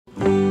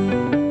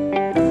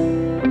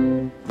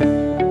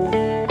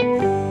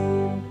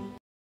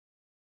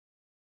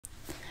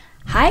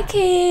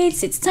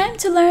kids, it's time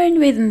to learn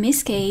with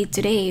Miss Kaye.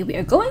 Today we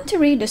are going to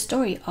read the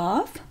story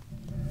of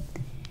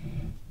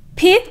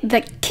Pete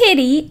the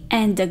Kitty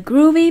and the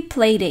Groovy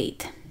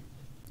Playdate.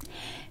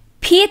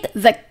 Pete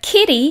the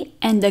Kitty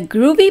and the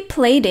Groovy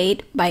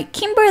Playdate by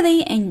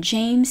Kimberly and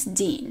James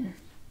Dean.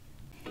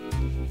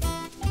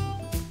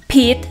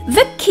 Pete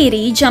the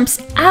Kitty jumps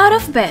out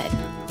of bed.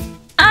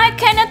 I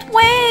cannot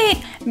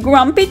wait!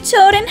 Grumpy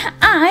Toad and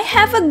I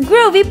have a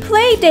groovy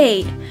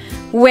playdate.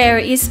 Where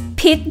is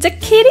Pete the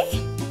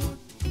Kitty?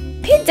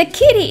 Pete the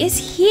Kitty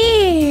is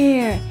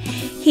here.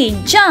 He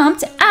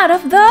jumped out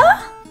of the...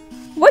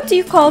 What do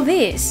you call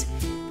this?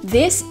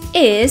 This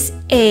is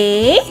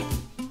a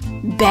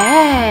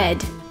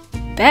bed.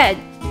 Bed.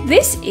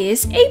 This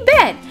is a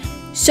bed.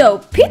 So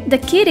Pete the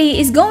Kitty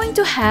is going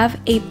to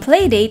have a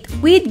playdate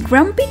with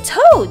Grumpy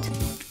Toad.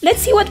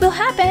 Let's see what will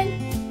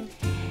happen.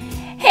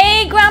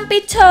 Hey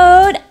Grumpy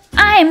Toad,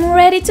 I'm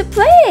ready to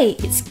play.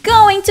 It's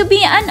going to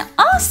be an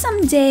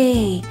awesome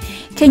day.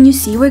 Can you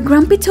see where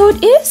Grumpy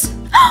Toad is?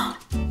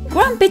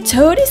 Grumpy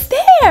Toad is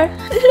there.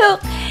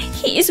 Look,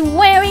 he is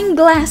wearing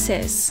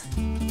glasses.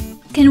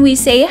 Can we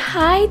say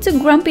hi to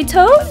Grumpy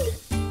Toad?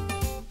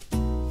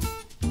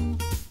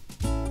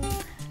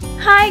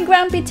 Hi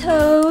Grumpy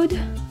Toad.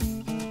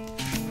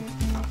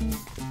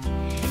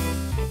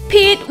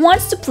 Pete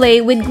wants to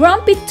play with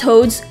Grumpy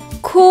Toad's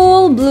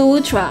cool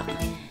blue truck.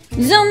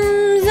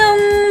 Zoom,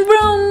 zoom,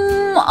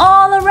 vroom,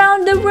 all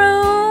around the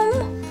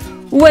room.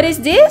 What is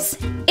this?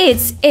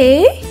 It's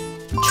a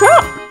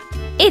truck.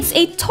 It's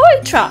a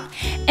toy truck.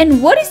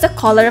 And what is the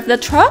color of the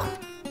truck?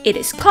 It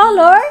is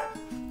color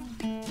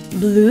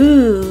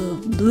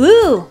blue.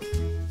 Blue.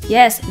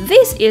 Yes,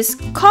 this is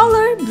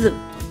color blue.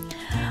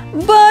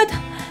 But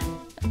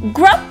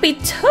Grumpy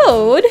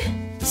Toad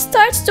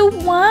starts to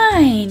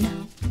whine.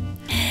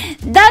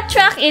 That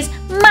truck is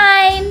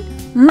mine,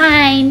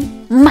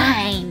 mine,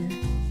 mine.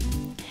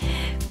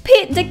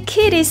 Pete the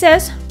Kitty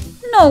says,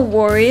 no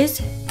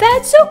worries,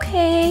 that's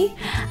okay.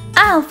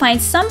 I'll find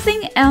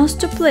something else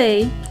to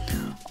play.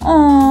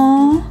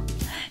 Aww,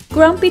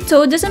 Grumpy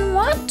Toad doesn't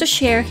want to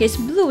share his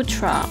blue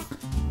truck.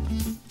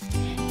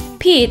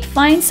 Pete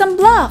finds some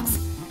blocks.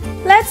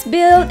 Let's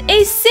build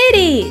a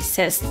city,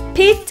 says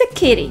Pete the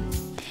Kitty.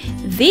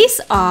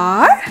 These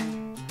are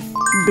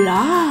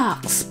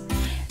blocks.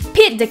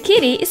 Pete the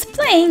Kitty is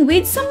playing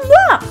with some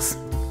blocks.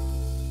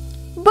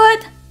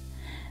 But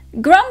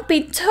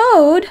Grumpy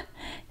Toad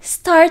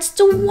starts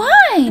to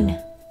whine.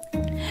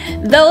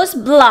 Those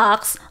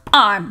blocks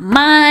are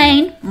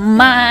mine,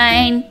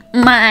 mine,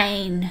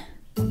 mine.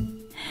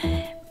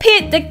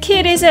 Pete the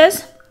Kitty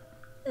says,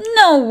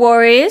 no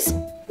worries,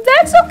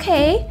 that's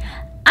okay.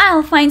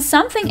 I'll find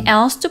something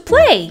else to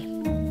play.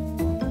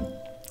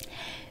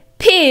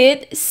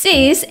 Pete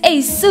sees a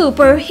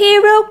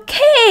superhero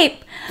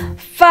cape.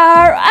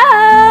 Far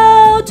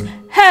out!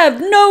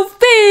 Have no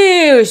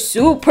fear!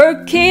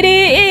 Super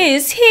Kitty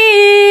is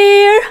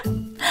here!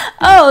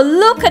 Oh,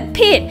 look at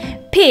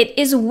Pete! Pete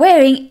is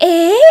wearing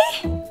a...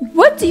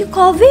 What do you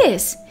call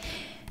this?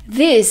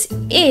 This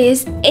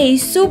is a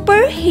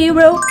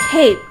superhero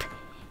cape.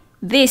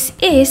 This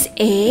is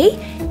a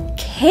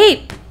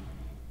cape.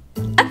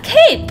 A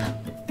cape!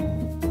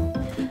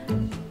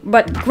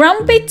 But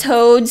Grumpy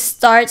Toad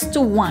starts to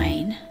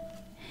whine.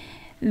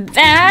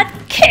 That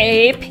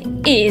cape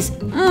is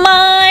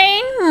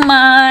mine,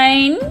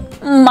 mine,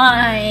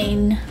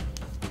 mine.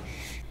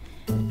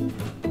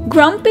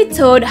 Grumpy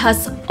Toad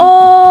has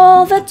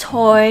all the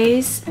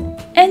toys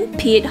and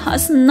Pete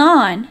has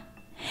none.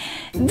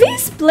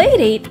 This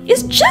playdate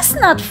is just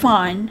not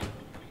fun.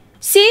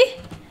 See,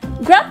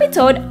 Grumpy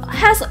Toad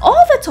has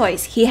all the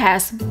toys. He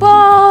has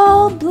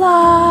ball,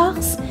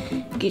 blocks,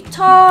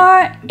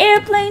 guitar,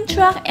 airplane,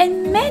 truck,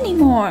 and many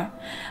more.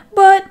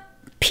 But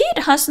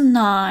Pete has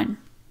none.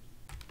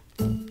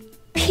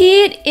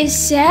 Pete is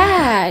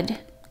sad.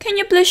 Can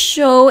you please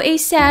show a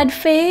sad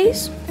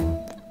face?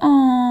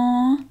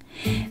 Aww.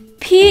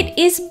 Pete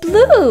is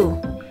blue.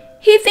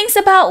 He thinks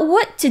about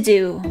what to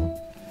do.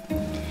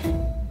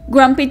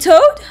 Grumpy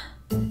Toad?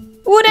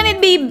 Wouldn't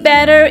it be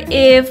better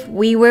if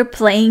we were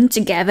playing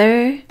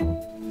together?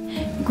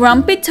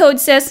 Grumpy Toad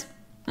says,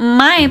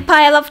 my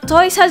pile of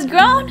toys has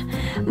grown,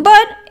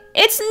 but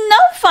it's no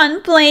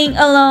fun playing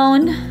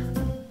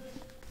alone.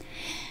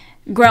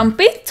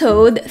 Grumpy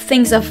Toad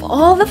thinks of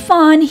all the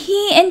fun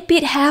he and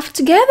Pete have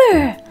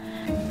together.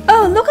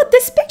 Oh, look at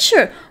this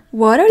picture.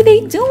 What are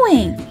they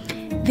doing?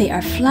 They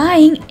are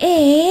flying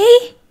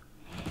a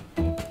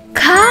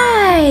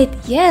kite.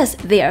 Yes,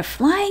 they are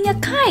flying a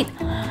kite.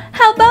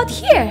 How about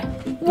here?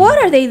 What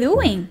are they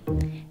doing?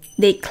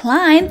 They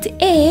climbed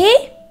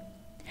a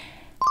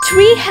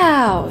tree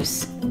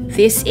house.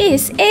 This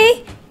is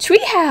a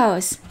tree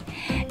house.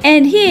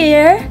 And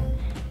here,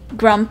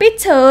 Grumpy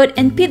Toad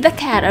and Pete the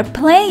Cat are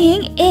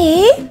playing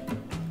a...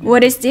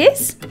 What is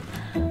this?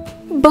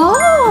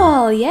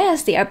 Ball!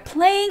 Yes, they are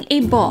playing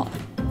a ball.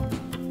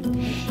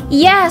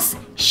 Yes,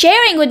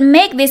 sharing would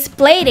make this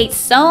playdate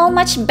so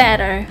much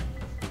better.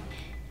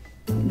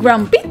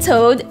 Grumpy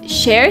Toad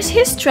shares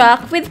his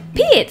truck with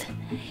Pete.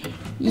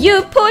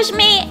 You push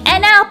me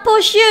and I'll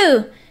push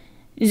you.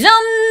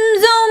 Zoom,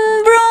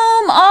 zoom,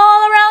 broom,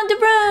 all around the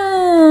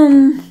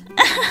room.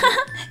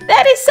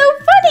 That is so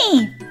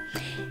funny.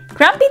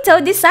 Grumpy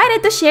Toad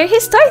decided to share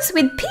his toys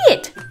with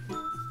Pete.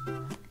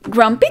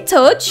 Grumpy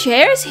Toad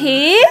shares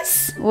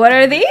his... What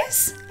are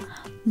these?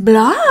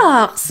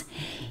 Blocks.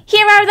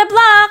 Here are the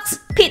blocks,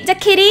 Pete the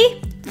kitty,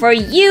 for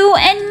you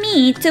and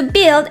me to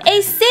build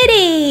a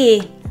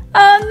city.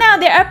 Oh, now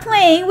they are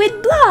playing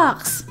with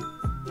blocks.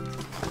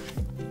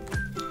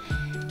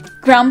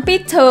 Grumpy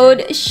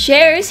Toad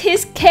shares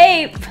his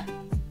cape.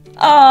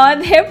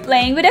 Oh, they're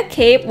playing with a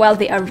cape while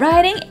they are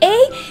riding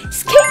a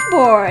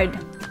skateboard.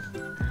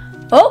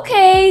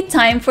 Okay,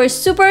 time for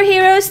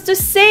superheroes to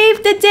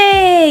save the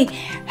day.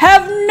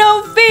 Have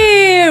no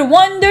fear,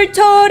 Wonder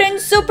Toad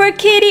and Super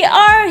Kitty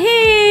are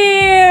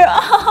here.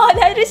 Oh,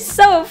 that is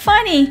so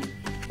funny.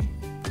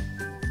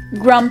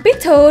 Grumpy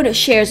Toad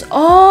shares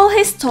all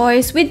his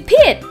toys with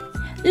Pete.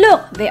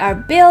 Look, they are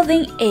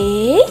building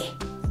a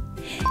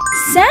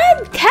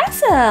sand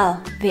castle.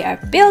 They are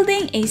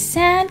building a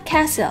sand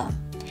castle.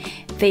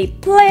 They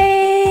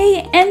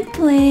play and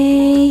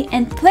play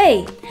and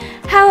play.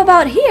 How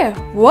about here?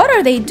 What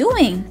are they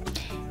doing?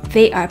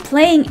 They are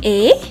playing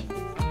a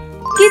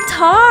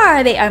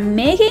guitar. They are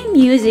making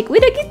music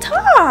with a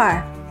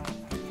guitar.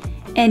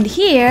 And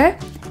here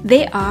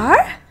they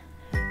are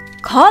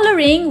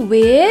coloring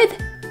with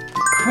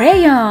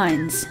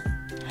crayons.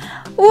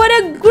 What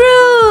a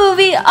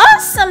groovy,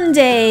 awesome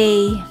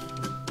day!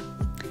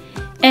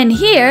 And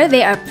here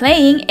they are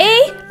playing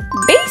a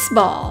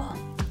baseball.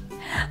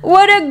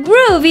 What a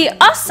groovy,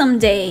 awesome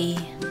day!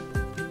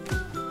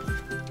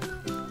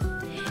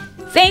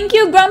 Thank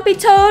you, Grumpy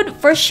Toad,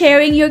 for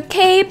sharing your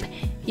cape,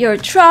 your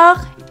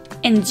truck,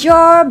 and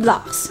your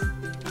blocks.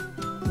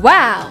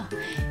 Wow!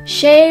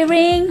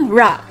 Sharing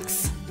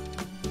rocks.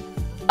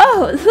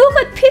 Oh, look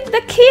at Pete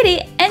the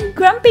kitty and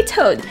Grumpy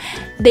Toad.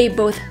 They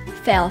both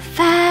fell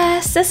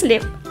fast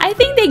asleep. I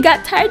think they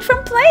got tired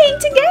from playing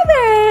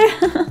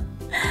together.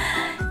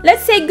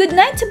 Let's say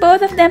goodnight to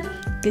both of them.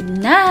 Good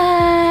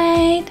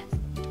night.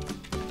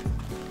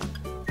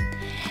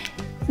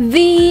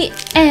 The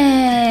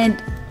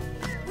end.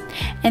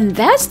 And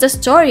that's the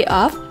story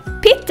of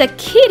Pete the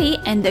Kitty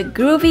and the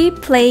Groovy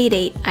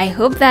Playdate. I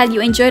hope that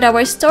you enjoyed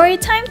our story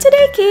time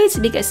today, kids,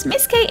 because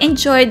Miss Kaye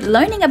enjoyed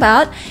learning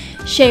about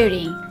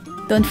sharing.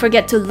 Don't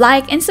forget to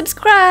like and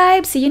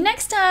subscribe. See you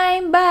next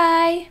time.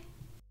 Bye.